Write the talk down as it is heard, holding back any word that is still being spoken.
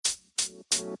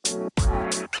What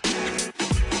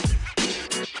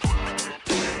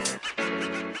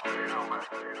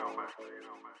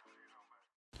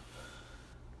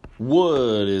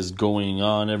is going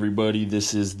on, everybody?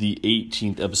 This is the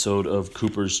 18th episode of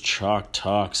Cooper's Chalk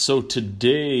Talk. So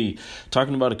today,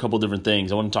 talking about a couple different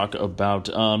things. I want to talk about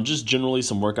just generally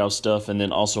some workout stuff, and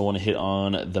then also want to hit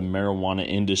on the marijuana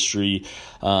industry.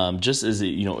 Just as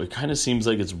it kind of seems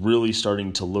like it's really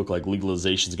starting to look like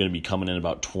legalization is going to be coming in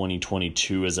about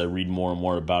 2022 as I read more and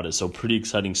more about it. So pretty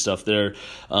exciting stuff there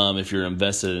if you're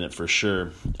invested in it for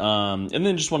sure. And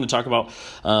then just want to talk about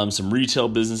some retail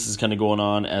businesses kind of going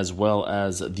on, as well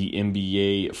as the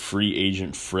NBA free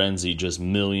agent frenzy, just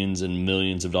millions and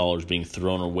millions of dollars being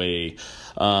thrown away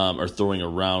or throwing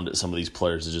around at some of these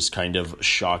players. Is just kind of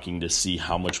shocking to see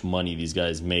how much money these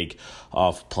guys make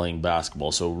off playing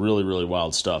basketball. So really, really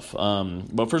wild stuff.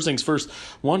 But first things first,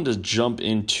 wanted to jump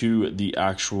into the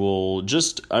actual,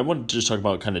 I wanted to just talk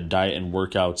about kind of diet and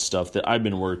workout stuff that I've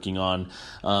been working on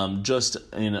just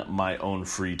in my own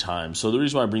free time. So the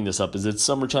reason why I bring this up is it's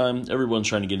summertime. Everyone's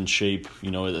trying to get in shape.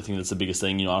 I think that's the biggest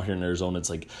thing. Out here in Arizona, it's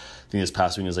like, I think this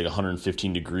past week is like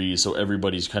 115 degrees. So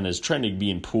everybody's kind of trying to be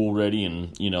in pool ready. And,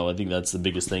 I think that's the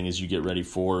biggest thing is you get ready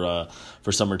for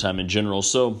summertime in general.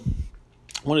 So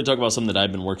I want to talk about something that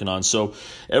I've been working on. So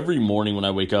every morning when I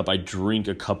wake up, I drink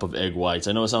a cup of egg whites.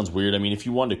 I know it sounds weird. I mean, if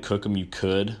you wanted to cook them, you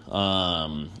could,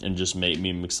 and just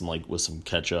mix them like with some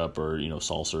ketchup or,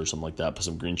 salsa or something like that, put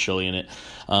some green chili in it.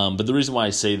 But the reason why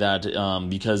I say that,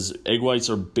 because egg whites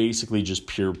are basically just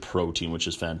pure protein, which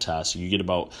is fantastic. You get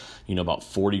about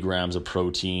 40 grams of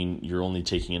protein. You're only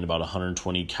taking in about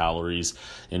 120 calories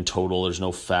in total. There's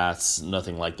no fats,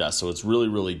 nothing like that. So it's really,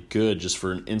 really good just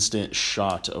for an instant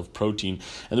shot of protein.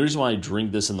 And the reason why I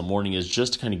drink this in the morning is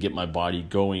just to kind of get my body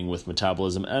going with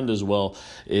metabolism, and as well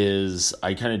is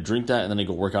I kind of drink that and then I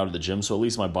go work out at the gym. So at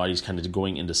least my body's kind of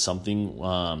going into something,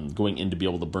 going in to be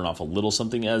able to burn off a little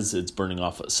something as it's burning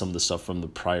off some of the stuff from the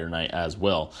prior night as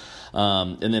well.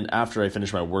 And then after I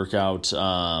finish my workout,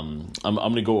 I'm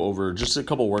going to go over just a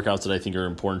couple workouts that I think are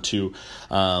important too.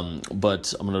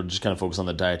 But I'm going to just kind of focus on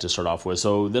the diet to start off with.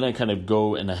 So then I kind of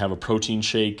go and I have a protein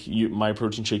shake. My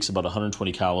protein shake's about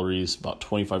 120 calories, about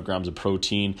 25 grams of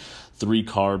protein, 3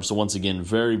 carbs. So once again,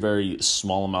 very, very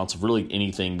small amounts of really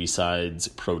anything besides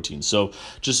protein. So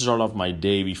just to start off my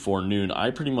day before noon,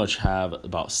 I pretty much have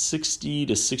about 60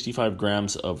 to 65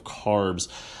 grams of carbs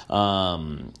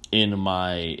in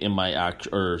my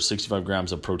 65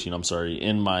 grams of protein,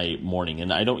 in my morning.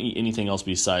 And I don't eat anything else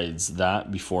besides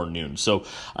that before noon. So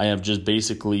I have just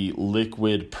basically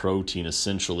liquid protein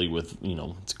essentially with,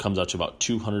 it comes out to about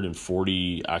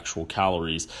 240 actual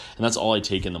calories. And that's all I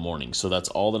take in the morning. So that's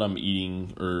all that I'm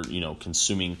eating or,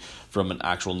 consuming from an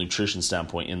actual nutrition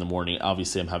standpoint in the morning.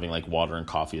 Obviously I'm having like water and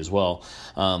coffee as well.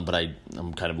 But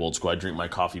I'm kind of old school. I drink my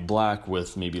coffee black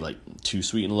with maybe like 2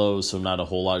 sweet and lows. So not a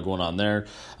whole lot going on there.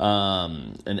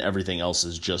 And everything else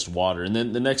is just water. And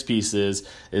then the next piece is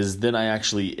then I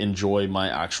actually enjoy my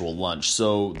actual lunch.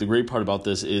 So the great part about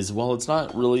this is, while it's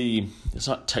not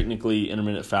technically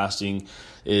intermittent fasting,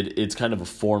 it's kind of a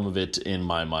form of it in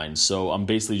my mind. So I'm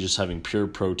basically just having pure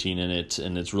protein in it,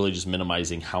 and it's really just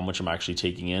minimizing how much I'm actually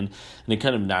taking in. And it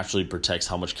kind of naturally protects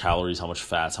how much calories, how much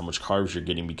fats, how much carbs you're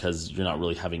getting, because you're not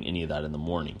really having any of that in the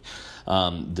morning.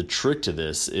 The trick to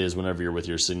this is whenever you're with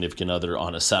your significant other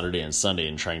on a Saturday and Sunday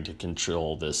and trying to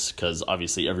control this, because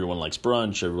obviously everyone likes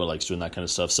brunch, everyone likes doing that kind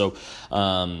of stuff. So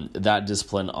that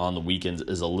discipline on the weekends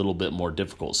is a little bit more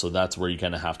difficult. So that's where you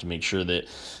kind of have to make sure that,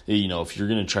 if you're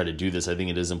going to try to do this, I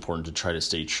think it is important to try to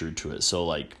stay true to it.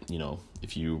 So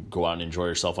if you go out and enjoy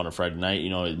yourself on a Friday night,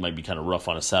 it might be kind of rough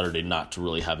on a Saturday not to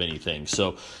really have anything.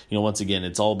 So, once again,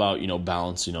 it's all about,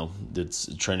 balance,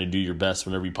 it's trying to do your best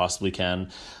whenever you possibly can.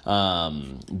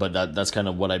 But that's kind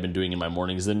of what I've been doing in my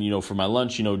mornings. Then, for my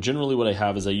lunch, generally what I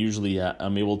have is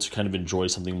I'm able to kind of enjoy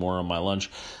something more on my lunch.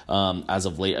 As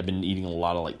of late, I've been eating a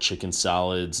lot of like chicken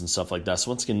salads and stuff like that. So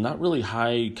once again, not really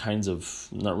any kind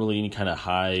of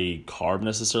high carb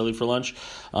necessarily for lunch.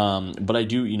 But I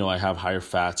do, I have higher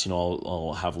fats,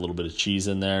 I'll have a little bit of cheese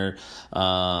in there.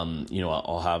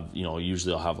 I'll have,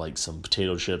 usually I'll have like some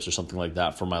potato chips or something like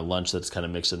that for my lunch that's kind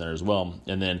of mixed in there as well.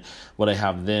 And then what I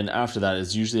have then after that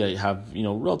is usually I have,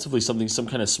 relatively some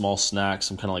kind of small snack,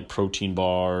 some kind of like protein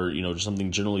bar, just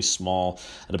something generally small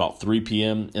at about 3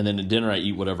 p.m. And then at dinner, I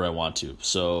eat whatever I want to.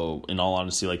 So in all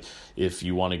honesty, like if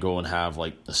you want to go and have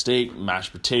like a steak,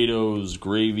 mashed potatoes,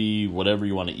 gravy, whatever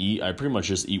you want to eat, I pretty much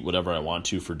just eat whatever I want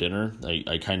to for dinner.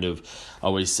 I kind of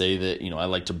always say that, I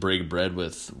like to break bread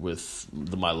with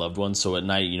my loved ones. So at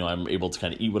night, I'm able to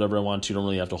kind of eat whatever I want to. Don't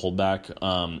really have to hold back.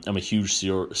 I'm a huge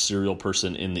cereal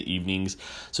person in the evenings.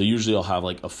 So usually I'll have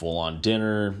like a full on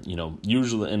dinner,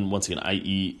 usually, and once again, I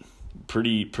eat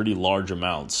pretty large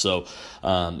amounts. So,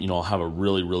 I'll have a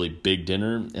really, really big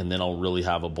dinner, and then I'll really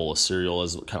have a bowl of cereal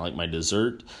as kind of like my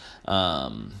dessert.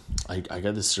 I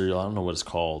got this cereal, I don't know what it's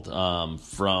called,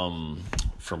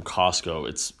 from Costco.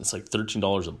 It's like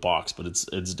 $13 a box, but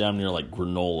it's damn near like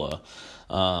granola.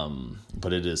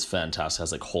 But it is fantastic. It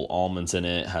has like whole almonds in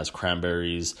it, has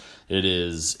cranberries. It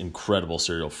is incredible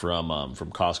cereal from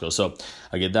Costco. So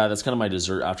I get that. That's kind of my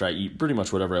dessert after I eat pretty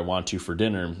much whatever I want to for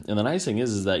dinner. And the nice thing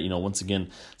is that, once again,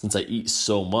 since I eat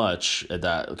so much at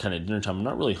that kind of dinner time, I'm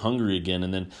not really hungry again.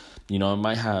 And then, I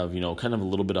might have, kind of a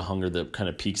little bit of hunger that kind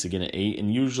of peaks again at 8.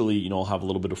 And usually, I'll have a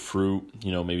little bit of fruit,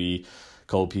 maybe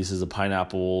couple pieces of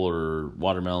pineapple or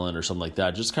watermelon or something like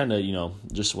that. Just kind of,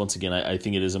 just once again, I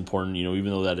think it is important, even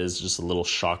though that is just a little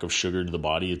shock of sugar to the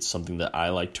body, it's something that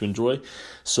I like to enjoy.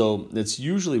 So it's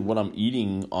usually what I'm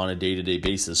eating on a day-to-day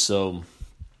basis. So,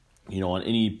 on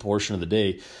any portion of the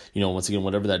day, once again,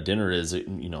 whatever that dinner is,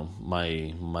 my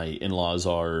in-laws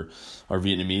are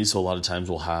Vietnamese. So a lot of times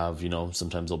we'll have,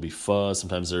 sometimes there'll be pho,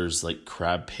 sometimes there's like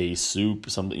crab paste soup,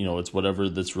 something, it's whatever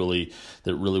really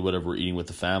whatever we're eating with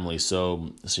the family.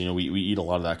 So, we eat a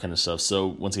lot of that kind of stuff. So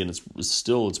once again,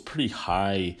 it's pretty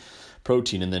high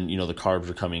protein, and then the carbs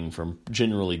are coming from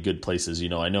generally good places.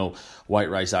 I know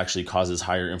white rice actually causes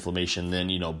higher inflammation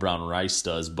than brown rice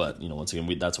does, but once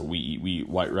again, that's what we eat. We eat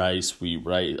white rice, we eat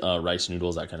rice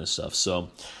noodles, that kind of stuff. So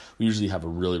we usually have a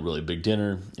really, really big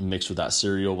dinner mixed with that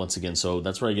cereal once again. So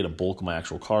that's where I get a bulk of my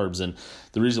actual carbs. And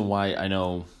the reason why I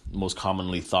know most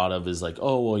commonly thought of is like,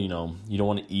 oh well, you don't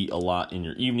want to eat a lot in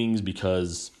your evenings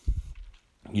because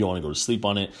you don't want to go to sleep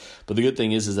on it. But the good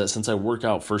thing is that since I work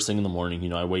out first thing in the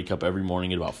morning, I wake up every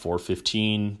morning at about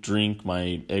 4:15, drink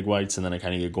my egg whites, and then I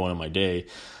kind of get going on my day.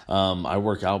 I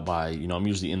work out by, I'm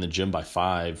usually in the gym by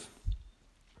 5.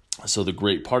 So the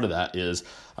great part of that is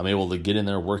I'm able to get in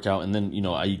there, work out, and then,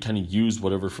 I kind of use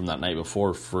whatever from that night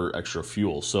before for extra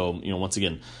fuel. So, once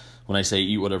again, when I say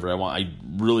eat whatever I want, I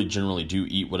really generally do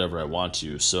eat whatever I want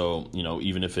to. So,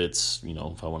 even if it's,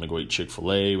 if I want to go eat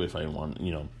Chick-fil-A, if I want,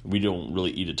 we don't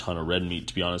really eat a ton of red meat,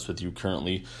 to be honest with you,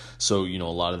 currently. So, a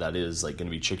lot of that is like going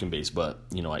to be chicken based, but,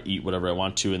 I eat whatever I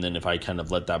want to. And then if I kind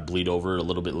of let that bleed over a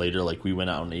little bit later, like we went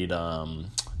out and ate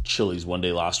Chili's one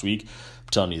day last week. I'm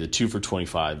telling you, the 2 for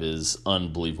 $25 is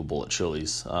unbelievable at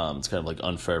Chili's. It's kind of like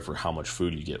unfair for how much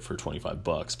food you get for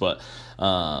 $25. But,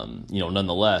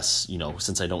 nonetheless,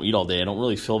 since I don't eat all day, I don't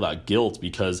really feel that guilt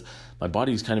because my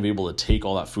body's kind of able to take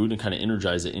all that food and kind of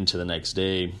energize it into the next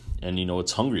day. And,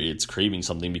 it's hungry, it's craving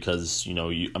something because,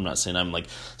 I'm not saying I'm like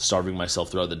starving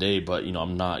myself throughout the day, but,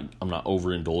 I'm not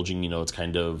overindulging, it's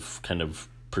kind of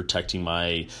protecting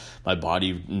my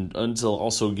body until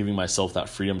also giving myself that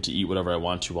freedom to eat whatever I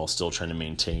want to while still trying to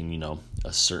maintain,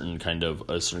 a certain kind of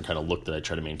look that I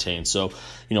try to maintain. So,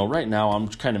 right now I'm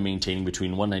kind of maintaining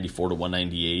between 194 to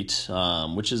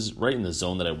 198, which is right in the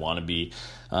zone that I want to be.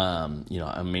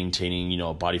 I'm maintaining,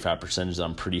 a body fat percentage that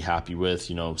I'm pretty happy with,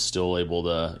 still able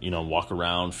to, walk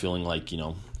around feeling like,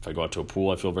 if I go out to a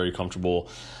pool, I feel very comfortable.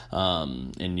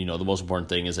 And, the most important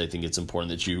thing is I think it's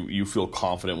important that you feel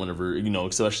confident whenever,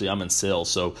 especially I'm in sales.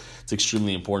 So it's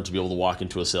extremely important to be able to walk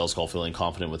into a sales call feeling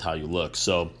confident with how you look.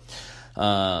 So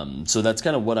that's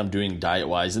kind of what I'm doing diet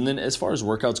wise. And then as far as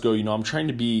workouts go, I'm trying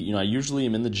to be, I usually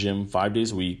am in the gym 5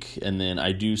 days a week, and then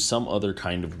I do some other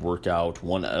kind of workout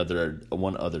one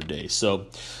other day. So,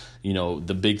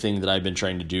 the big thing that I've been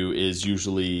trying to do is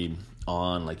usually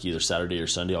on like either Saturday or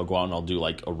Sunday, I'll go out and I'll do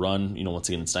like a run. Once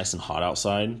again, it's nice and hot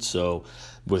outside. So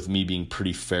with me being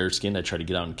pretty fair skinned, I try to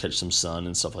get out and catch some sun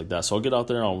and stuff like that. So I'll get out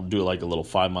there, I'll do like a little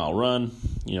 5-mile run,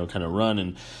 kind of run.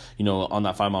 And, on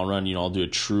that 5-mile run, I'll do a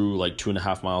true like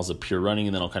 2.5 miles of pure running,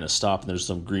 and then I'll kind of stop and there's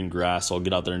some green grass. So I'll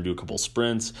get out there and do a couple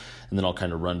sprints, and then I'll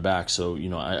kind of run back. So,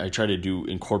 I try to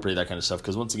incorporate that kind of stuff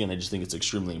because once again, I just think it's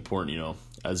extremely important,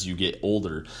 as you get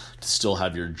older to still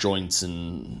have your joints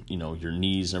and, your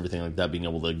knees and everything like that being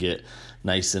able to get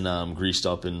nice and greased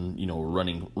up and,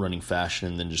 running fashion,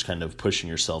 and then just kind of pushing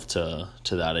yourself to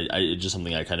that. It's just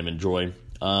something I kind of enjoy.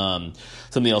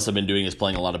 Something else I've been doing is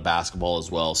playing a lot of basketball as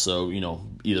well. So,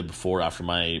 either before or after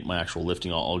my actual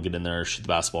lifting, I'll get in there, shoot the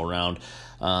basketball around,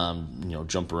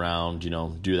 jump around,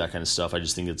 do that kind of stuff. I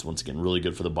just think it's, once again, really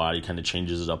good for the body, kind of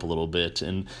changes it up a little bit.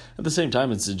 And at the same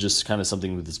time, it's just kind of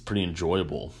something that's pretty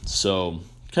enjoyable. So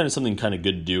kind of something kind of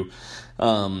good to do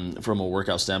from a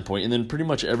workout standpoint. And then pretty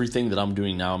much everything that I'm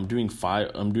doing now, I'm doing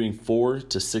 4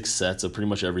 to 6 sets of pretty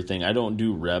much everything. I don't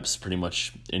do reps, pretty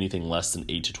much anything less than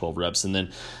 8 to 12 reps. And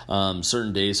then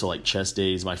certain days, so like chest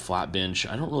days, my flat bench,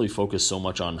 I don't really focus so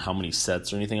much on how many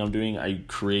sets or anything I'm doing. I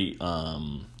create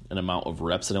an amount of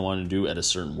reps that I want to do at a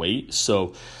certain weight.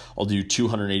 So I'll do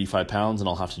 285 pounds and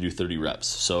I'll have to do 30 reps.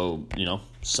 So,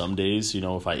 some days,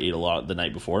 if I ate a lot the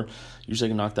night before, usually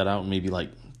I can knock that out in maybe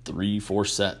like 3-4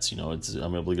 sets.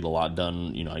 I'm able to get a lot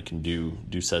done. I can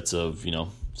do sets of,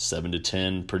 7 to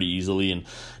 10 pretty easily and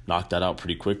knock that out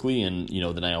pretty quickly. And,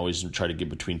 then I always try to get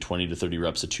between 20 to 30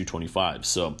 reps at 225.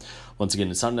 So once again,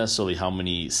 it's not necessarily how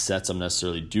many sets I'm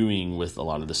necessarily doing with a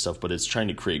lot of this stuff, but it's trying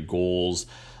to create goals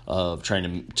of trying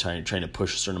to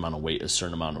push a certain amount of weight, a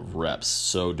certain amount of reps.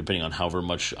 So depending on however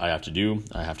much I have to do,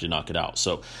 I have to knock it out.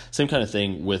 So same kind of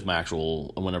thing with my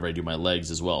whenever I do my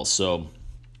legs as well. So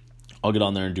I'll get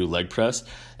on there and do leg press,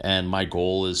 and my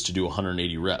goal is to do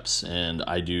 180 reps, and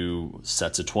I do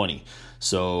sets of 20.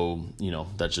 So,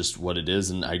 that's just what it is,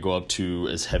 and I go up to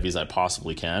as heavy as I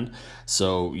possibly can.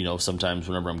 So, sometimes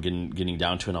whenever I'm getting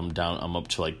down to it, I'm up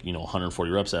to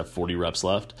 140 reps. I have 40 reps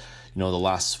left. The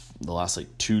last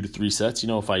like 2 to 3 sets,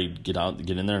 if I get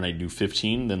in there and I do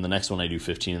 15, then the next one I do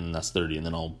 15, and then that's 30, and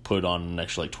then I'll put on an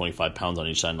extra 25 pounds on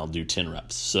each side, and I'll do 10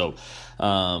 reps. So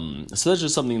that's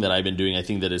just something that I've been doing. I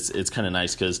think that it's kind of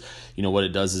nice because what it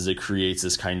does is it creates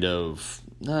this kind of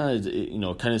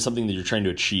kind of something that you're trying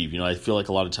to achieve. I feel like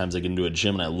a lot of times I get into a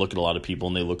gym and I look at a lot of people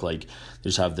and they look like they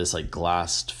just have this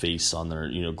glassed face on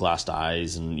their, glassed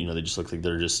eyes, and, they just look like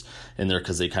they're just in there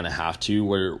because they kind of have to,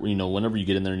 where, whenever you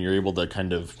get in there and you're able to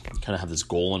kind of have this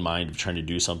goal in mind of trying to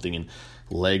do something, and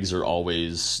legs are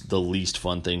always the least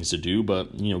fun things to do,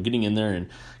 but, getting in there, and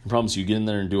I promise you, get in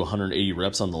there and do 180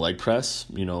 reps on the leg press,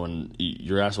 and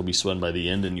your ass will be sweating by the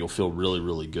end, and you'll feel really,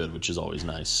 really good, which is always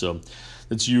nice. So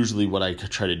that's usually what I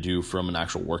try to do from an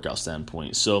actual workout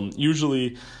standpoint. So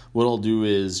usually what I'll do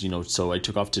is, so I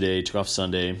took off today, took off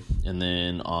Sunday, and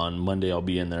then on Monday I'll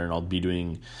be in there and I'll be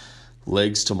doing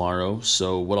legs tomorrow.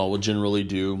 So what I'll generally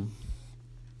do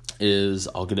is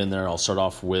I'll get in there, I'll start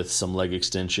off with some leg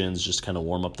extensions, just kind of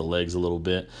warm up the legs a little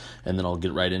bit, and then I'll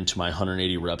get right into my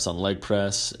 180 reps on leg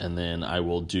press, and then I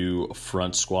will do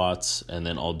front squats, and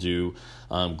then I'll do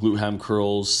glute ham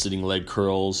curls, sitting leg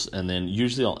curls, and then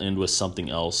usually I'll end with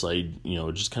something else. It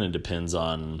just kind of depends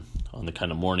on the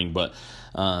kind of morning, but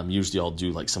usually I'll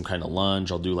do some kind of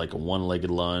lunge. I'll do a one-legged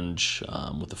lunge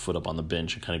with the foot up on the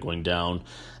bench and kind of going down.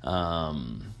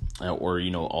 Or,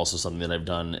 also something that I've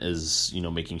done is,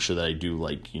 making sure that I do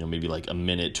maybe a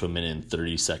minute to a minute and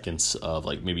 30 seconds of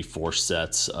maybe 4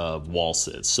 sets of wall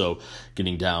sits. So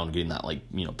getting down, getting that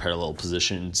parallel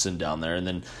position, sitting down there, and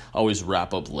then always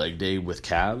wrap up leg day with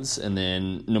calves. And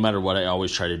then no matter what, I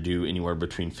always try to do anywhere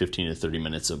between 15 to 30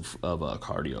 minutes of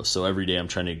cardio. So every day I'm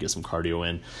trying to get some cardio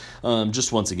in.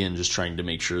 Just once again, just trying to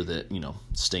make sure that,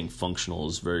 staying functional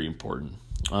is very important.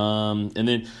 And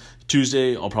then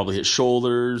Tuesday, I'll probably hit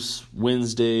shoulders.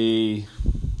 Wednesday,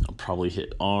 I'll probably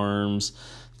hit arms.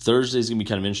 Thursday's going to be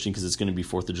kind of interesting because it's going to be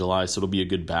 4th of July, so it'll be a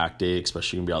good back day,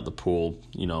 especially going to be out at the pool.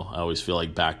 I always feel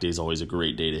like back day is always a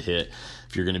great day to hit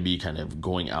if you're going to be kind of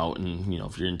going out and,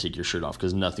 if you're going to take your shirt off,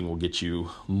 because nothing will get you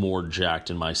more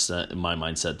jacked in my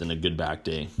mindset than a good back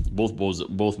day.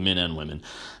 Both men and women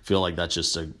feel like it's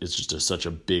just such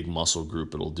a big muscle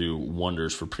group. It'll do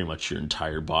wonders for pretty much your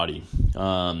entire body.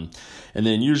 And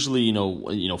then usually,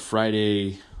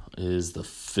 Friday is the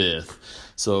 5th.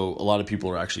 So a lot of people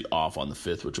are actually off on the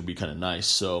 5th, which will be kind of nice.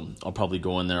 So I'll probably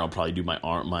go in there. I'll probably do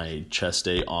my chest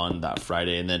day on that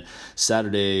Friday. And then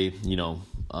Saturday,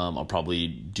 I'll probably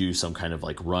do some kind of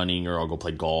running, or I'll go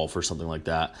play golf or something like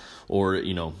that. Or,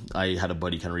 I had a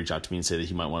buddy kind of reach out to me and say that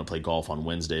he might want to play golf on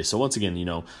Wednesday. So once again,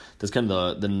 that's kind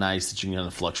of the nice that you can kind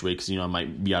of fluctuate, because, I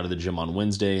might be out of the gym on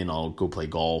Wednesday and I'll go play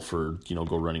golf or,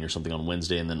 go running or something on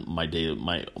Wednesday. And then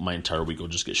my entire week will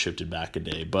just get shifted back a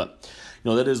day. But,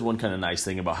 that is one kind of nice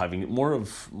thing about having more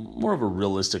of a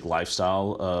realistic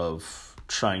lifestyle of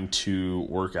trying to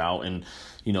work out and,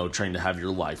 trying to have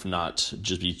your life not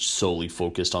just be solely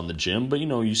focused on the gym, but,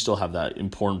 you still have that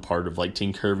important part of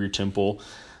taking care of your temple.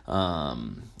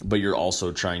 But you're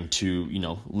also trying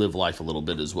to, live life a little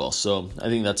bit as well. So I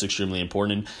think that's extremely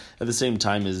important. And at the same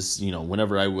time is,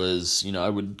 whenever I was, I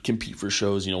would compete for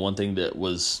shows, one thing that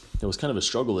was kind of a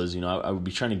struggle is, I would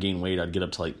be trying to gain weight. I'd get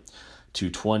up to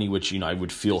 220, which, I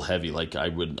would feel heavy.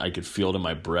 I could feel it in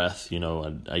my breath,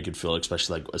 I could feel it,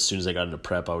 especially as soon as I got into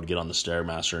prep, I would get on the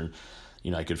Stairmaster and,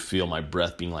 I could feel my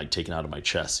breath being taken out of my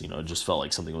chest. It just felt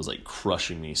like something was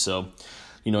crushing me. So,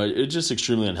 it's just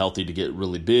extremely unhealthy to get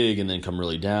really big and then come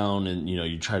really down. And,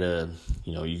 you try to,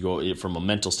 you go from a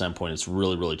mental standpoint, it's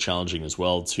really, really challenging as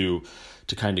well to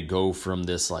kind of go from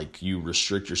this, like, you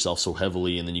restrict yourself so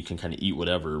heavily and then you can kind of eat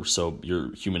whatever. So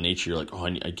your human nature, you're like, oh,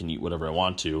 I can eat whatever I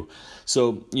want to.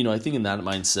 So, I think in that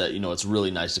mindset, it's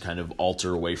really nice to kind of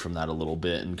alter away from that a little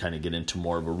bit and kind of get into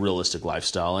more of a realistic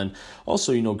lifestyle. And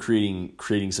also,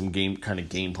 creating some game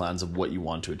plans of what you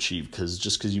want to achieve.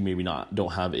 Because you maybe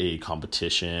don't have a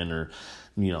competition or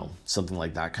something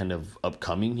like that kind of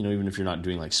upcoming, even if you're not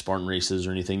doing like Spartan races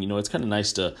or anything, it's kind of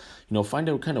nice to, find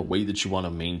out kind of weight that you want to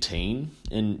maintain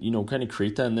and, kind of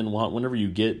create that. And then whenever you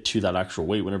get to that actual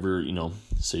weight, whenever,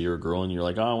 say you're a girl and you're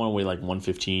like, oh, I want to weigh like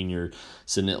 115, you're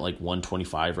sitting at like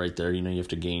 125 right there, you have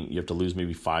to lose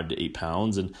maybe 5 to 8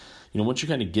 pounds. And, once you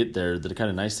kind of get there, the kind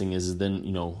of nice thing is then,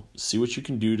 see what you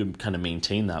can do to kind of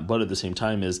maintain that. But at the same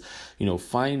time is,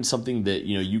 find something that,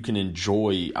 you can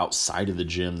enjoy outside of the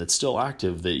gym that's still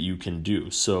active that you can do.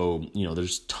 So,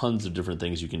 there's tons of different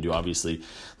things you can do. Obviously,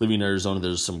 living in Arizona,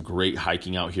 there's some great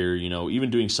hiking out here, even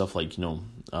doing stuff like,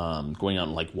 going out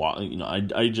and like walk,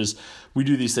 we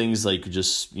do these things like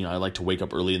just, I like to wake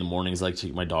up early in the mornings. I like to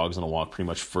take my dogs on a walk pretty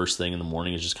much first thing in the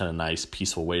morning. It's just kind of nice,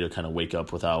 peaceful way to kind of wake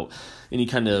up without any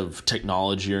kind of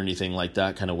technology or anything like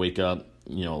that. Kind of wake up,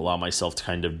 allow myself to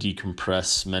kind of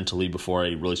decompress mentally before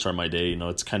I really start my day.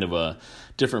 It's kind of a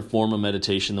different form of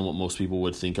meditation than what most people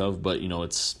would think of, but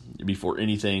it's before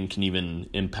anything can even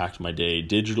impact my day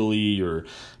digitally or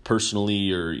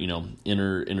personally or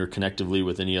interconnectively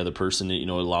with any other person. It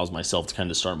allows myself to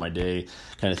kind of start my day,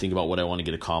 kind of think about what I want to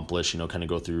get accomplished, kind of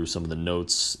go through some of the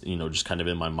notes, just kind of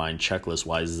in my mind checklist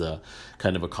wise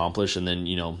kind of accomplish. And then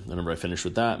whenever I finish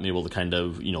with that, I'm able to kind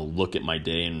of look at my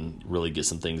day and really get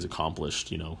some things accomplished.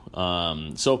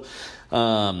 So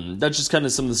that's just kind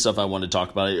of some of the stuff I want to talk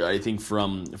about. I think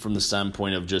from the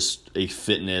standpoint of just a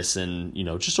fitness and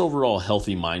just overall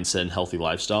healthy mindset and healthy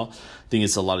lifestyle, I think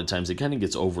it's a lot of times it kind of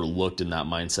gets overlooked in that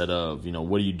mindset of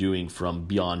what are you doing from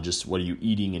beyond just what are you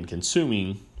eating and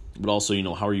consuming, but also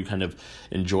how are you kind of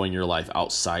enjoying your life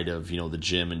outside of the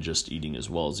gym and just eating as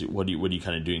well. As what are you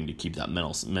kind of doing to keep that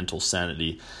mental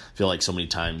sanity. I feel like so many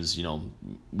times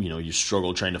you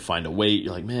struggle trying to find a weight.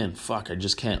 You're like, man, fuck, I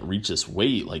just can't reach this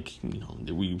weight. Like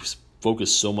we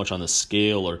focus so much on the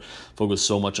scale or focus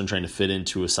so much on trying to fit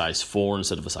into a size 4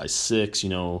 instead of a size 6,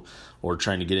 or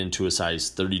trying to get into a size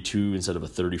 32 instead of a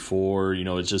 34.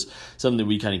 It's just something that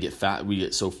we kind of get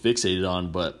so fixated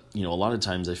on. But, a lot of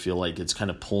times I feel like it's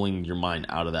kind of pulling your mind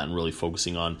out of that and really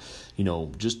focusing on,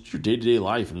 just your day-to-day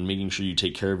life and making sure you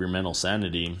take care of your mental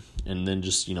sanity. And then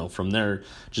just, from there,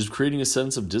 just creating a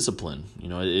sense of discipline.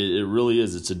 It really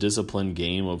is. It's a disciplined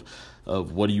game of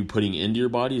what are you putting into your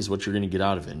body is what you're going to get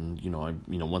out of it. And,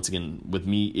 once again, with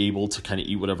me able to kind of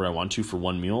eat whatever I want to for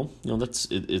one meal,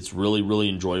 it's really, really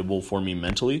enjoyable for me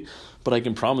mentally. But I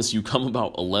can promise you come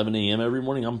about 11 a.m. every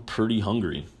morning, I'm pretty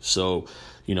hungry. So,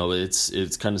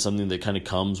 it's kind of something that kind of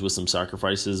comes with some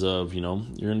sacrifices of, you're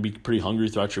going to be pretty hungry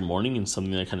throughout your morning and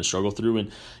something that I kind of struggle through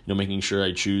and, making sure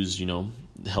I choose,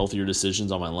 healthier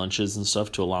decisions on my lunches and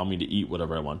stuff to allow me to eat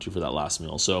whatever I want to for that last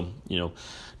meal. So,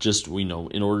 just,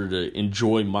 in order to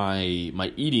enjoy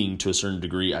my eating to a certain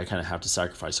degree, I kind of have to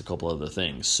sacrifice a couple other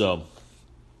things. So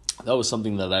that was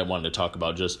something that I wanted to talk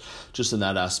about just in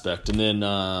that aspect. And then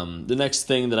the next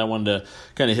thing that I wanted to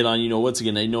kind of hit on, once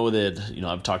again, I know that,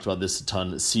 I've talked about this a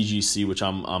ton, CGC, which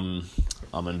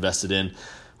I'm invested in,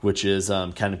 which is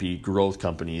Canopy Growth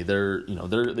Company.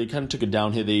 They kind of took a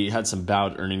down hit. They had some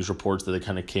bad earnings reports that they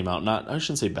kind of came out. I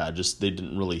shouldn't say bad, just they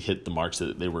didn't really hit the marks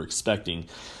that they were expecting.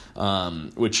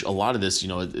 Which a lot of this,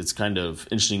 it's kind of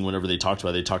interesting whenever they talked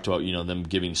about them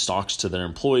giving stocks to their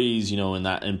employees, and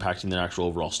that impacting their actual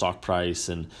overall stock price.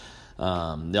 And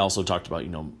they also talked about,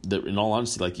 that in all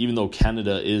honesty, like even though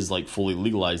Canada is like fully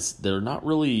legalized, they're not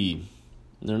really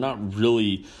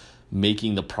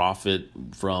making the profit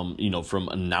from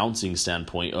announcing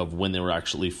standpoint of when they were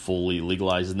actually fully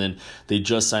legalized. And then they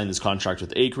just signed this contract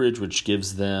with Acreage, which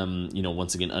gives them,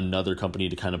 once again, another company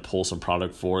to kind of pull some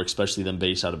product for, especially them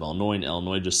based out of Illinois. And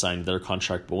Illinois just signed their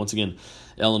contract. But once again,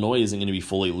 Illinois isn't going to be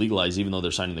fully legalized, even though they're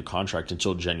signing the contract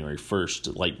until January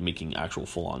 1st, like making actual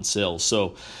full-on sales.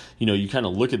 So, you kind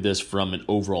of look at this from an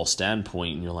overall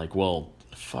standpoint and you're like, well,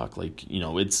 fuck, like,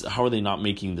 it's how are they not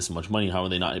making this much money? How are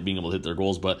they not being able to hit their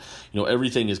goals? But,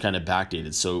 everything is kind of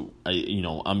backdated. So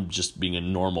I'm just being a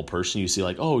normal person. You see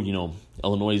like, oh,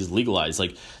 Illinois is legalized.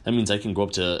 Like that means I can go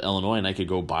up to Illinois and I could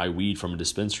go buy weed from a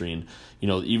dispensary. And,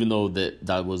 even though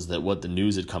that was what the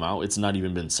news had come out, it's not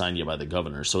even been signed yet by the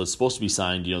governor. So it's supposed to be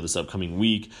signed, this upcoming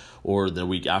week or the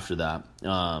week after that.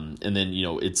 And then,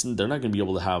 they're not going to be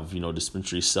able to have,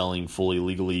 dispensaries selling fully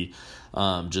legally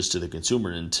just to the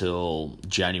consumer until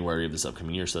January of this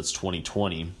upcoming year. So that's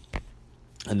 2020.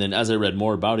 And then as I read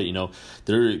more about it,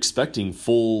 they're expecting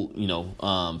full,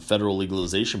 federal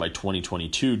legalization by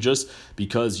 2022, just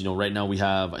because, right now we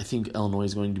have, I think Illinois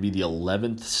is going to be the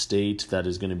 11th state that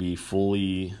is going to be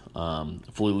fully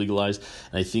legalized.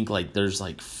 And I think there's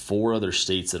 4 other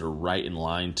states that are right in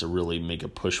line to really make a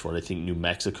push for it. I think New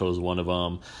Mexico is one of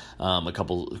them, a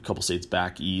couple states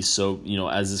back east. So,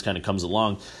 as this kind of comes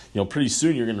along, pretty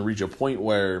soon you're going to reach a point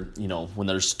where, when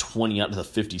there's 20 out of the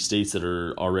 50 states that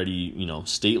are already,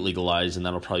 state legalized, and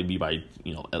that'll probably be by,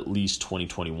 at least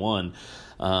 2021,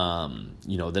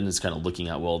 then it's kind of looking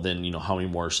at, well, then, how many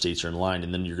more states are in line,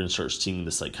 and then you're going to start seeing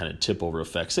this kind of tip over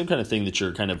effect, same kind of thing that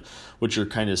you're kind of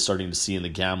starting to see in the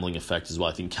gambling effect as well.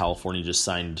 I think California just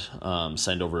signed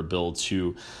over a bill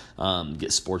to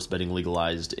get sports betting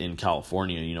legalized in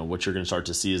California. What you're going to start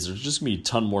to see is there's just going to be a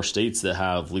ton more states that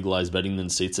have legalized betting than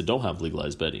states that don't have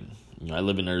legalized betting. I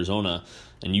live in Arizona,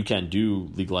 and you can't do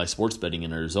legalized sports betting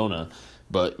in Arizona.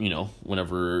 But,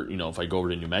 whenever, if I go over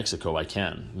to New Mexico, I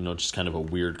can, just kind of a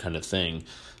weird kind of thing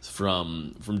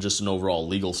from just an overall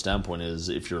legal standpoint is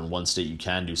if you're in one state, you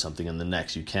can do something and the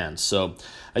next you can't. So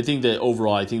I think that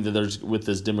overall, there's with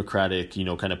this Democratic,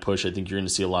 kind of push, I think you're going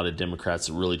to see a lot of Democrats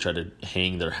really try to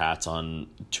hang their hats on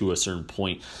to a certain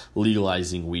point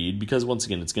legalizing weed, because once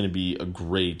again, it's going to be a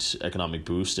great economic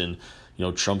boost. And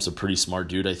Trump's a pretty smart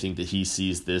dude. I think that he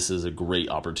sees this as a great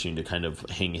opportunity to kind of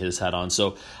hang his hat on.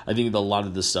 So I think that a lot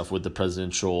of this stuff with the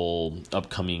presidential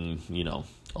upcoming,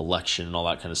 election and all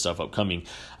that kind of stuff upcoming,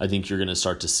 I think you're going to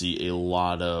start to see a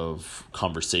lot of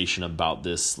conversation about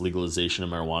this legalization of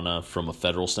marijuana from a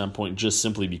federal standpoint, just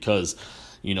simply because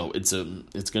it's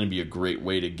going to be a great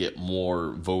way to get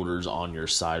more voters on your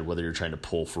side, whether you're trying to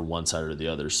pull for one side or the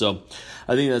other. So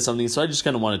I think that's something. So I just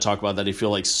kind of want to talk about that. I feel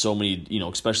like so many,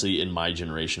 especially in my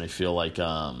generation, I feel like,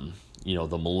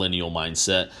 the millennial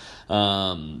mindset,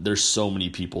 there's so many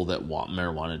people that want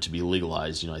marijuana to be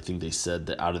legalized. I think they said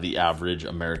that out of the average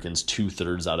Americans,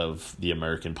 2/3 out of the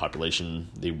American population,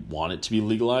 they want it to be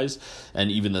legalized.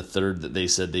 And even the third that they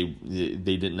said they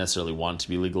didn't necessarily want it to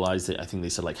be legalized, I think they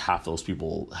said half those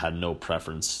people had no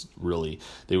preference, really.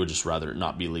 They would just rather it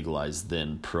not be legalized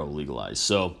than pro-legalized.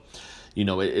 So,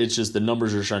 it's just the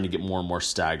numbers are starting to get more and more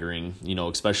staggering,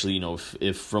 especially,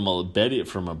 if from a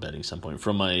betting standpoint,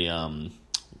 from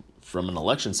an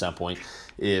election standpoint,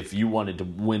 if you wanted to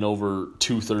win over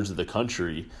 2/3 of the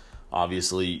country,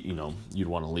 obviously, you'd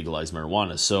want to legalize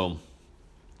marijuana. So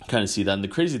kind of see that. And the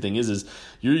crazy thing is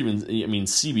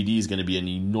CBD is going to be an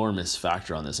enormous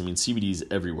factor on this. CBD is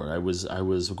everywhere. I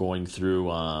was going through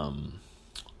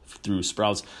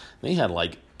Sprouts. They had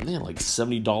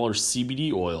 $70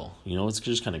 CBD oil. It's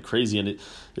just kind of crazy, and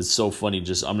it's so funny. I'm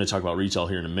going to talk about retail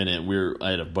here in a minute.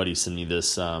 I had a buddy send me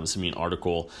an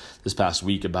article this past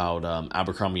week about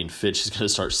Abercrombie and Fitch is going to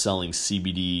start selling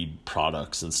CBD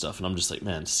products and stuff, and I'm just like,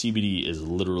 man, CBD is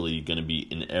literally going to be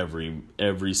in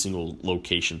every single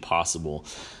location possible,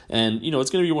 and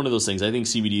it's going to be one of those things. I think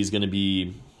CBD is going to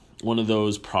be one of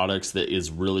those products that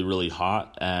is really, really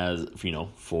hot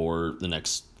for the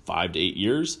next 5 to 8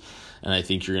 years. And I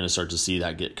think you're going to start to see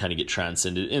that get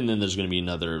transcended. And then there's going to be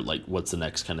another, what's the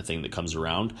next kind of thing that comes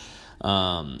around.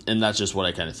 And that's just what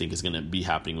I kind of think is going to be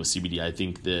happening with CBD. I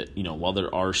think that, while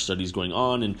there are studies going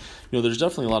on and, there's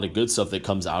definitely a lot of good stuff that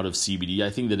comes out of CBD,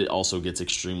 I think that it also gets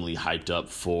extremely hyped up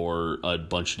for a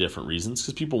bunch of different reasons,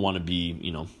 because people want to be,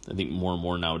 I think more and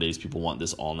more nowadays, people want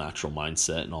this all natural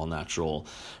mindset and all natural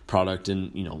product.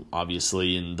 And,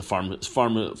 obviously in the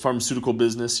pharmaceutical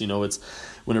business, it's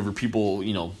whenever people,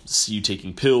 see you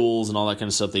taking pills and all that kind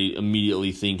of stuff, they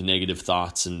immediately think negative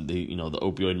thoughts, and the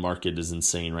opioid market is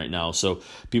insane right now. So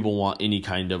people want any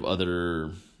kind of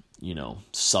other,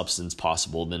 substance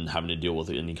possible than having to deal with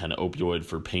any kind of opioid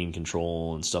for pain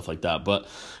control and stuff like that. But,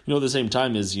 at the same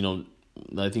time is,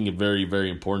 I think a very, very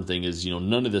important thing is,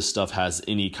 none of this stuff has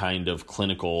any kind of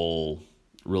clinical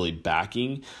really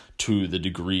backing to the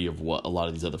degree of what a lot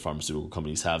of these other pharmaceutical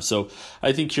companies have. So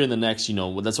I think here in the next,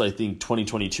 that's why I think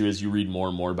 2022, as you read more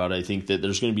and more about it, I think that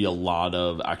there's going to be a lot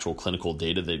of actual clinical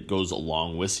data that goes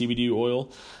along with CBD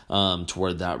oil, to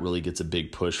where that really gets a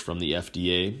big push from the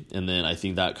FDA. And then I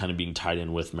think that kind of being tied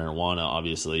in with marijuana,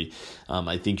 obviously,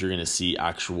 I think you're going to see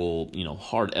actual,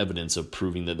 hard evidence of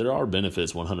proving that there are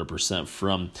benefits 100%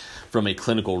 from a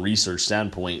clinical research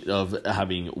standpoint of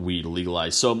having weed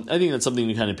legalized. So I think that's something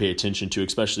to kind of pay attention to,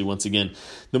 especially once again,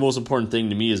 the most important thing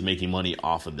to me is making money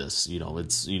off of this.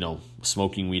 It's,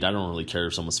 smoking weed. I don't really care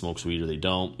if someone smokes weed or they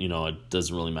don't, it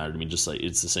doesn't really matter to me. Just like,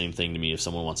 it's the same thing to me if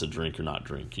someone wants to drink or not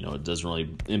drink, it doesn't really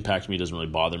impact me. It doesn't really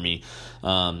bother me.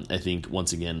 I think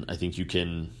once again,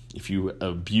 if you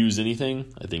abuse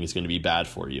anything, I think it's going to be bad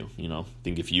for you. I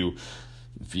think if you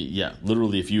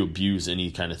abuse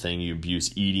any kind of thing, you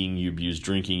abuse eating, you abuse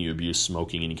drinking, you abuse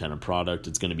smoking any kind of product,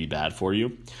 it's going to be bad for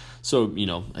you. So,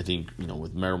 I think,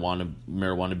 with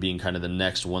marijuana being kind of the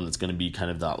next one that's going to be kind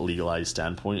of that legalized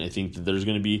standpoint, I think that there's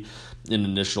going to be an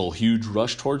initial huge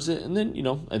rush towards it. And then,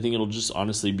 I think it'll just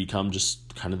honestly become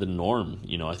just kind of the norm.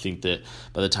 I think that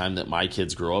by the time that my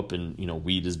kids grow up and,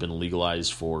 weed has been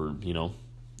legalized for,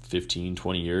 15,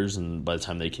 20 years, and by the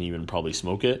time they can even probably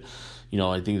smoke it,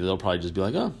 I think that they'll probably just be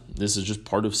like, oh, this is just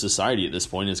part of society at this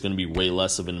point. It's going to be way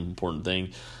less of an important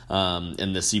thing.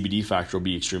 And the CBD factor will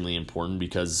be extremely important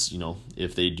because,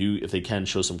 if they can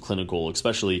show some clinical,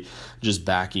 especially just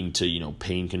backing to,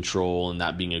 pain control and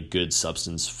that being a good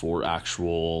substance for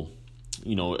actual,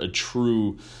 a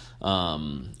true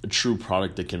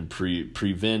product that can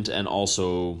prevent and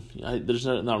also there's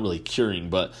not really curing,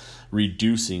 but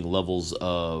reducing levels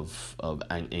of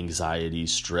anxiety,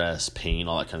 stress, pain,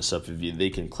 all that kind of stuff. If they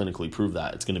can clinically prove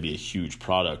that, it's going to be a huge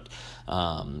product.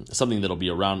 Something that'll be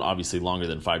around obviously longer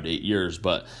than 5 to 8 years,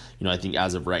 but I think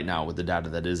as of right now with the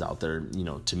data that is out there,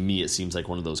 to me it seems like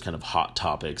one of those kind of hot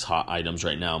topics, hot items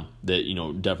right now that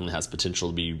definitely has potential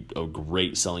to be a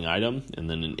great selling item, and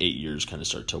then in 8 years kind of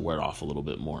start to wear off a little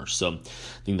bit more. So I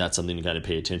think that's something to kind of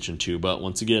pay attention to. But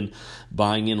once again,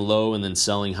 buying in low and then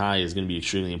selling high is going to be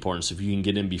extremely important. So if you can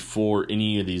get in before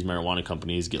any of these marijuana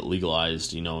companies get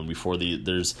legalized, and before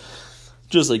there's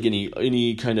just like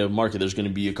any kind of market, there's going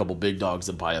to be a couple big dogs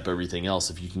that buy up everything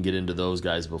else. If you can get into those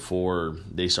guys before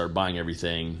they start buying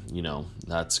everything,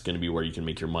 that's going to be where you can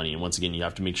make your money. And once again, you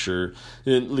have to make sure,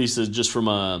 at least just from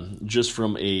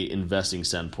a investing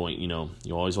standpoint,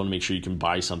 you always want to make sure you can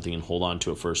buy something and hold on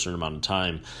to it for a certain amount of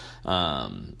time.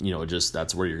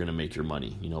 That's where you're going to make your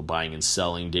money. Buying and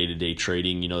selling, day-to-day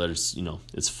trading, there's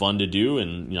it's fun to do,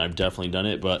 and I've definitely done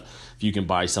it. But if you can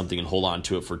buy something and hold on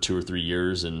to it for 2 or 3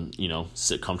 years and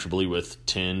sit comfortably with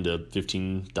 $10,000 to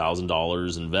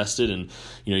 $15,000 invested, and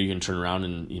you can turn around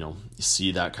and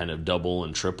see that kind of double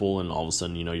and triple, and all of a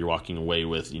sudden you're walking away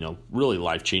with really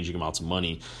life-changing amounts of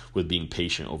money with being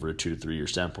patient over a 2 to 3 year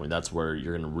standpoint. That's where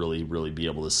you're going to really, really be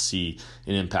able to see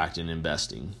an impact in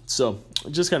investing. So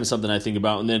just kind of something I think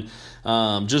about. And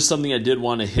then just something I did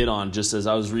want to hit on, just as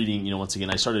I was reading, once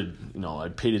again, I started,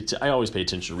 I always pay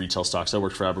attention to retail stocks. I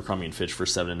worked for Abercrombie & Fitch for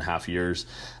 7.5 years.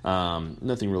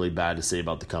 Nothing really bad to say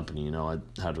about the company. I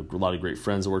had a lot of great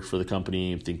friends that worked for the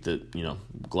company. I think that,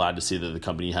 glad to see that the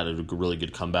company had a really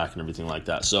good comeback and everything like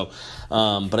that. So,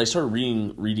 but I started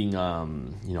reading,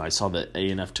 I saw that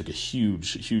A&F took a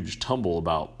huge tumble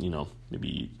about,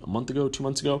 maybe a month ago, 2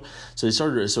 months ago.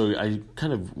 So I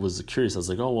kind of was curious. I was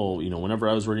like, oh, well, whenever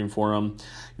I was working for them,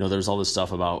 there's all this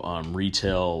stuff about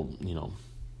retail,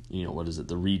 what is it?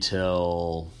 The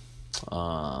retail,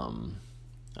 I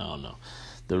don't know.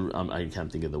 I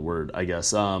can't think of the word, I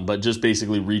guess. But just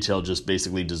basically retail just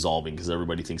basically dissolving because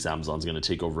everybody thinks Amazon's going to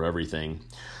take over everything.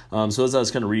 So as I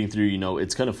was kind of reading through,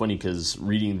 it's kind of funny because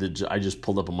I just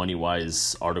pulled up a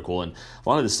MoneyWise article, and a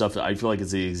lot of this stuff I feel like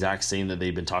it's the exact same that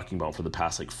they've been talking about for the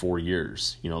past 4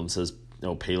 years. It says,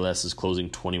 Payless is closing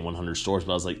 2,100 stores,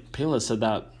 but I was like, Payless said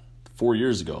that 4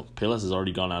 years ago. Payless has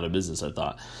already gone out of business, I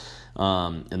thought.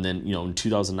 And then, in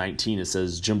 2019, it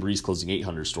says Gymboree's closing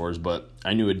 800 stores, but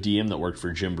I knew a DM that worked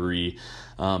for Gymboree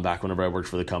back whenever I worked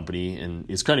for the company. And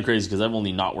it's kind of crazy because I've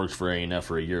only not worked for A&F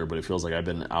for a year, but it feels like I've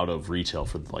been out of retail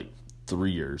for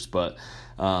 3 years. But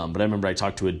I remember I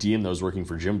talked to a DM that was working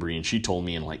for Gymboree, and she told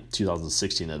me in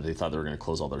 2016 that they thought they were going to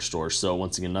close all their stores. So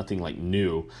once again, nothing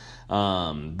new.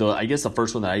 Though I guess the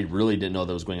first one that I really didn't know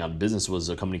that was going out of business was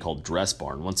a company called Dress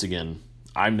Barn. Once again,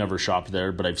 I've never shopped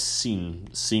there, but I've seen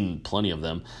plenty of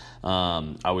them.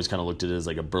 I always kind of looked at it as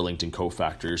like a Burlington Coat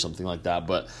Factory or something like that,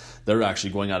 but they're actually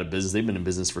going out of business. They've been in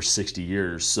business for 60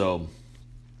 years. So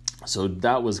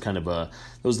that was that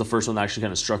was the first one that actually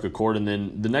kind of struck a chord. And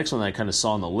then the next one that I kind of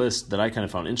saw on the list that I kind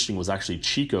of found interesting was actually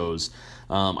Chico's.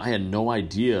 I had no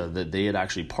idea that they had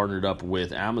actually partnered up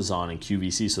with Amazon and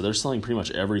QVC. So they're selling pretty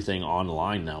much everything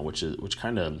online now, which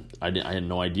kind of, I had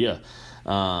no idea.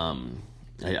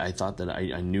 I thought that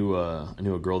I knew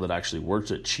a girl that actually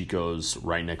worked at Chico's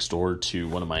right next door to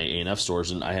one of my A&F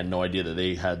stores, and I had no idea that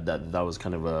they had that was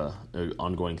kind of a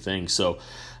ongoing thing. So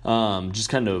just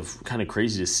kind of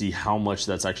crazy to see how much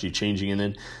that's actually changing. And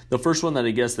then the first one that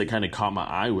I guess that kind of caught my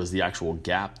eye was the actual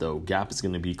Gap, though. Gap is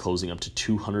going to be closing up to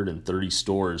 230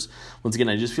 stores. Once again,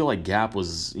 I just feel like Gap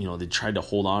was, they tried to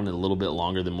hold on a little bit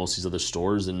longer than most of these other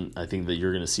stores, and I think that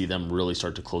you're going to see them really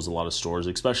start to close a lot of stores,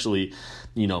 especially,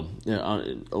 a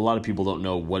lot of people don't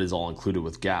know what is all included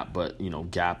with Gap, but,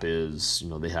 Gap is,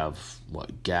 they have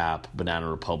Gap, Banana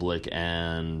Republic,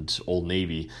 and Old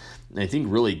Navy. And I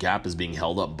think really Gap is being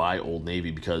held up by Old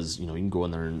Navy because, you can go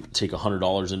in there and take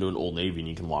 $100 into an Old Navy and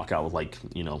you can walk out with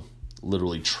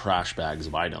literally trash bags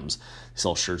of items. They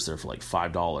sell shirts there for like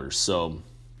 $5. So,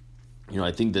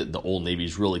 I think that the Old Navy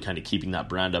is really kind of keeping that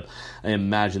brand up. I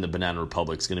imagine the Banana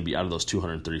Republic's going to be out of those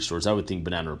 230 stores. I would think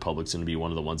Banana Republic's going to be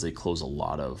one of the ones they close a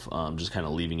lot of, just kind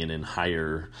of leaving it in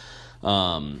higher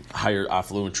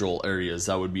affluential areas.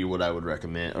 That would be what I would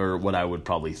recommend, or what I would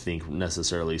probably think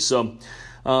necessarily. So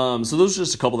those are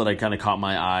just a couple that I kind of caught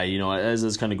my eye, as I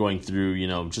was kind of going through,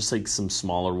 just like some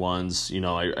smaller ones.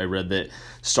 I read that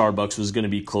Starbucks was going to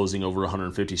be closing over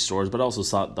 150 stores, but I also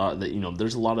thought that,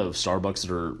 there's a lot of Starbucks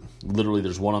that are literally,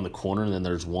 there's one on the corner and then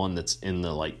there's one that's in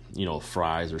the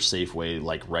Fry's or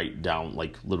Safeway, right down,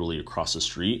 literally across the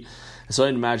street. So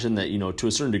I'd imagine that, to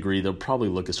a certain degree, they'll probably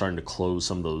look at starting to close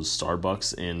some of those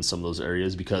Starbucks in some of those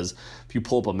areas, because if you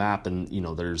pull up a map and,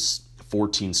 there's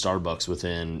 14 Starbucks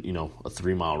within, a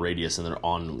 3-mile radius, and they're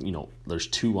on, there's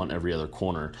 2 on every other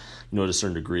corner, to a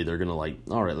certain degree, they're going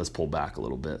to all right, let's pull back a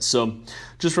little bit. So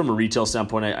just from a retail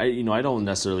standpoint, I don't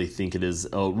necessarily think it is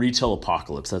a retail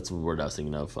apocalypse. That's the word I was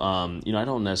thinking of. I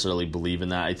don't necessarily believe in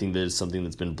that. I think that is something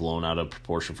that's been blown out of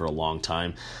proportion for a long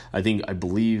time. I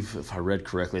believe, if I read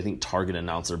correctly, I think Target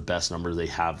announced their best numbers they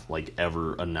have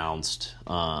ever announced.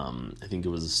 I think it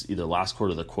was either last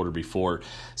quarter or the quarter before.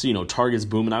 So, Target's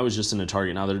booming. I was just in a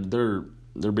Target now.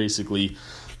 They're basically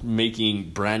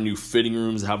making brand new fitting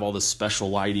rooms, have all this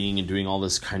special lighting and doing all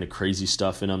this kind of crazy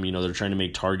stuff in them. They're trying to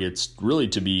make Targets really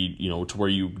to be, to where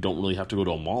you don't really have to go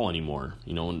to a mall anymore.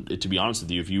 And to be honest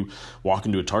with you, if you walk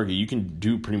into a Target, you can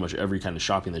do pretty much every kind of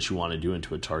shopping that you want to do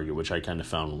into a Target, which I kind of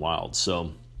found wild.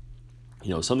 So,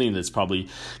 something that's probably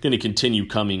going to continue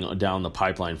coming down the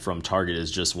pipeline from Target is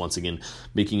just, once again,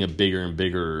 making a bigger and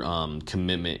bigger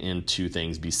commitment into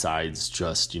things besides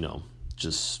just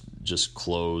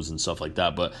clothes and stuff like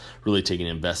that, but really taking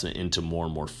an investment into more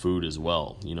and more food as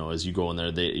well. As you go in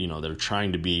there, they're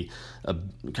trying to be a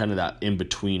kind of that in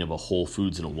between of a Whole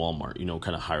Foods and a Walmart,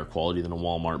 kind of higher quality than a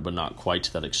Walmart, but not quite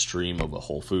to that extreme of a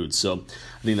Whole Foods. So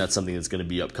I think that's something that's going to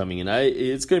be upcoming, and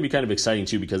it's going to be kind of exciting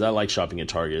too, because I like shopping at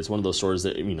Target. It's one of those stores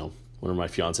that, one of my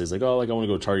fiance is I want to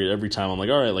go to Target every time. I'm like,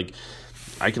 all right,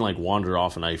 I can wander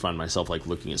off and I find myself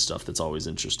looking at stuff that's always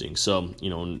interesting. So,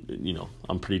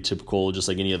 I'm pretty typical, just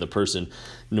like any other person.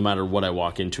 No matter what I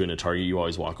walk into in a Target, you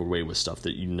always walk away with stuff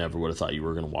that you never would have thought you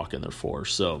were going to walk in there for.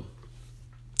 So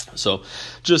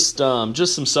just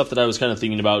some stuff that I was kind of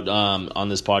thinking about on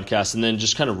this podcast, and then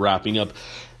just kind of wrapping up.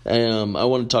 I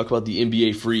want to talk about the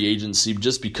NBA free agency,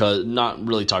 just because, not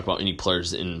really talk about any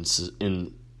players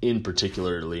in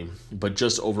particularly, but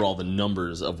just overall the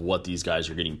numbers of what these guys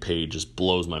are getting paid just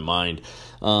blows my mind.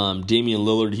 Damian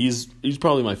Lillard, he's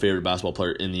probably my favorite basketball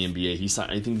player in the NBA.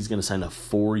 I think he's going to sign a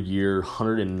 4-year,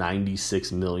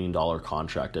 $196 million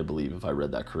contract, I believe, if I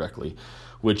read that correctly,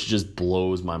 which just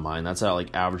blows my mind. That's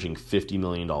at averaging $50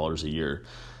 million a year.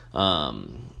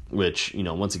 Which,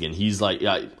 once again, he's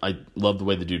I love the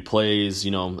way the dude plays. I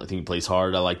think he plays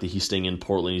hard. I like that he's staying in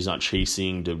Portland. He's not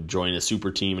chasing to join a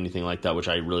super team, anything like that, which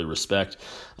I really respect.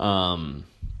 But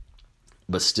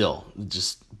still,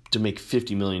 just to make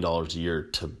 $50 million a year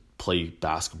to play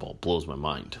basketball blows my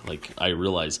mind. I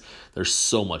realize there's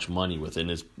so much money within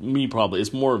it.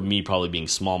 It's more of me probably being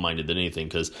small-minded than anything,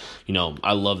 because,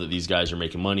 I love that these guys are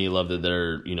making money. I love that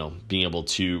they're, being able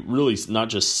to really not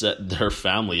just set their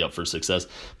family up for success,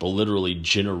 but literally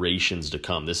generations to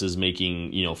come. This is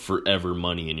making, forever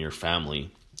money in your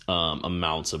family.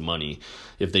 Amounts of money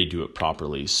if they do it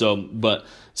properly. So, but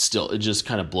still, it just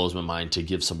kind of blows my mind to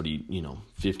give somebody,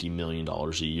 $50 million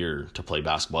a year to play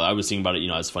basketball. I was thinking about it,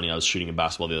 it's funny, I was shooting a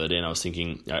basketball the other day, and I was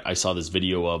thinking, I saw this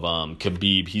video of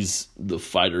Khabib. He's the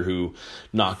fighter who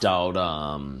knocked out,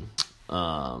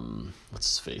 what's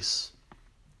his face?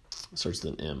 It starts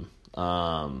with an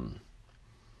M.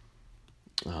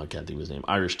 I can't think of his name,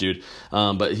 Irish dude,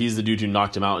 but he's the dude who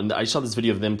knocked him out. And I saw this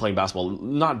video of them playing basketball,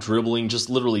 not dribbling, just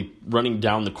literally running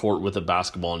down the court with a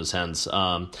basketball in his hands,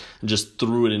 and just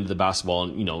threw it into the basketball.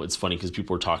 And it's funny because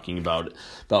people were talking about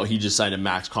he just signed a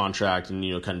max contract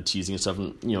and kind of teasing and stuff.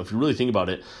 And if you really think about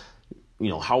it,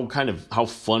 how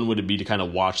fun would it be to kind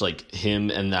of watch like him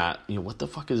and that, what the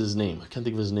fuck is his name? I can't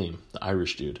think of his name, the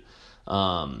Irish dude.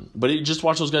 But just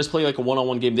watch those guys play like a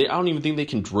one-on-one game. I don't even think they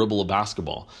can dribble a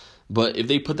basketball. But if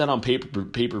they put that on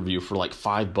pay-per-view for like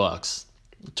 $5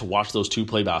 to watch those two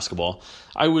play basketball,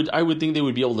 I would think they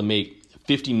would be able to make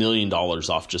 $50 million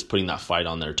off just putting that fight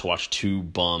on there to watch two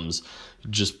bums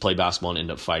just play basketball and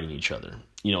end up fighting each other.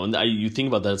 And you think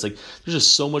about that, it's like there's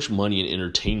just so much money in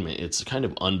entertainment. It's kind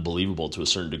of unbelievable to a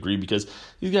certain degree because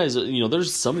these guys,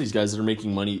 there's some of these guys that are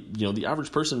making money. The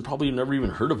average person probably never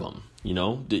even heard of them.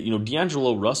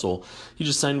 D'Angelo Russell, he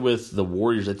just signed with the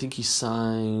Warriors. I think he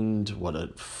signed is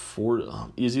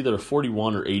either a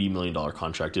 $41 or $80 million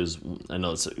contract. I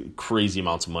know it's crazy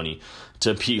amounts of money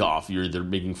to pee off. You're either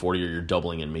making 40 or you're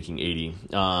doubling and making 80.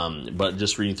 But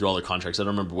just reading through all their contracts, I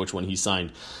don't remember which one he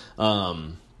signed.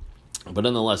 But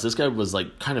nonetheless, this guy was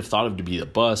like kind of thought of to be a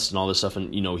bust and all this stuff.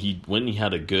 And, he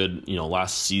had a good,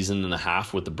 last season and a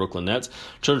half with the Brooklyn Nets.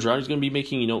 Turns around, he's going to be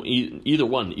making,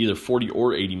 either 40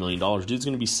 or $80 million. Dude's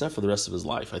going to be set for the rest of his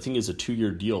life. I think it's a 2-year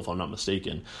deal, if I'm not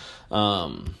mistaken.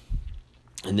 And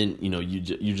then,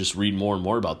 you just read more and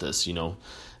more about this,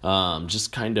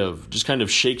 just kind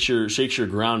of shakes your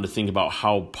ground to think about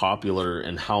how popular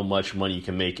and how much money you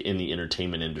can make in the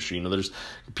entertainment industry. There's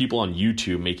people on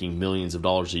YouTube making millions of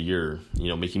dollars a year,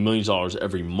 making millions of dollars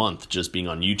every month just being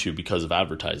on YouTube because of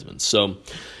advertisements. So,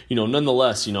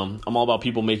 nonetheless, I'm all about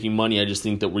people making money. I just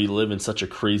think that we live in such a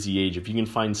crazy age. If you can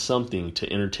find something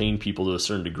to entertain people to a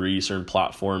certain degree, certain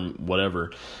platform,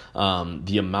 whatever,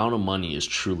 the amount of money is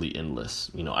truly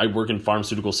endless. I work in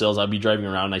pharmaceutical sales. I'd be driving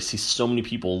around and I see so many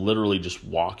people literally just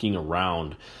walking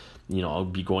around. I'll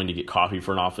be going to get coffee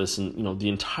for an office and, the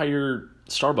entire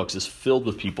Starbucks is filled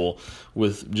with people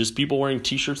wearing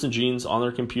t-shirts and jeans on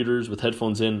their computers with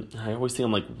headphones in. I always think,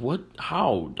 I'm like,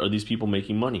 how are these people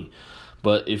making money?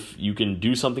 But if you can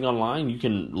do something online, you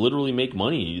can literally make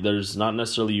money. There's not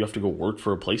necessarily you have to go work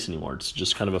for a place anymore. It's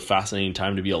just kind of a fascinating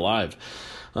time to be alive.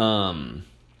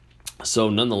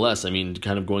 So nonetheless,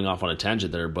 kind of going off on a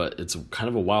tangent there, but it's kind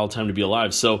of a wild time to be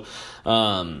alive. So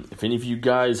if any of you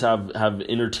guys have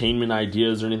entertainment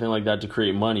ideas or anything like that to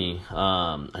create money,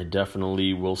 I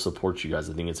definitely will support you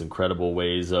guys. I think it's incredible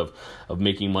ways of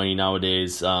making money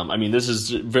nowadays. This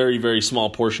is a very, very small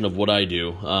portion of what I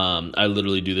do. I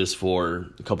literally do this for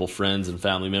a couple friends and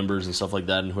family members and stuff like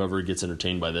that, and whoever gets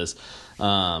entertained by this.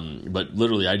 But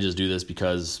literally I just do this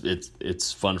because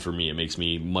it's fun for me. It makes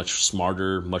me much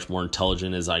smarter, much more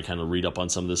intelligent as I kind of read up on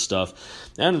some of this stuff.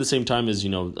 And at the same time as,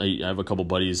 I have a couple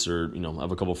buddies or, I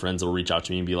have a couple friends that will reach out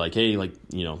to me and be like, hey,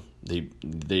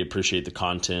 they appreciate the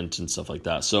content and stuff like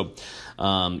that. So,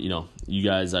 you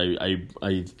guys,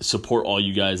 I support all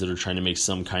you guys that are trying to make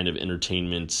some kind of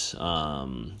entertainment,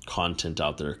 content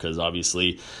out there. 'Cause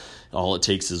obviously, all it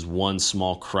takes is one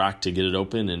small crack to get it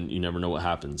open, and you never know what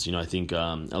happens. I think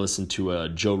I listened to a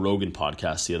Joe Rogan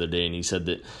podcast the other day, and he said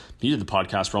that he did the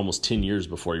podcast for almost 10 years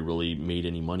before he really made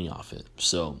any money off it.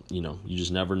 So, you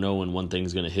just never know when one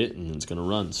thing's going to hit and it's going to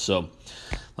run. So,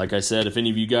 like I said, if any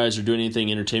of you guys are doing anything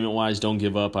entertainment-wise, don't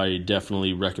give up. I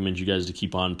definitely recommend you guys to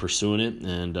keep on pursuing it,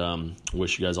 and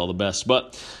wish you guys all the best.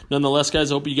 But nonetheless,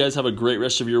 guys, I hope you guys have a great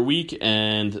rest of your week,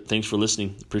 and thanks for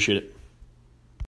listening. Appreciate it.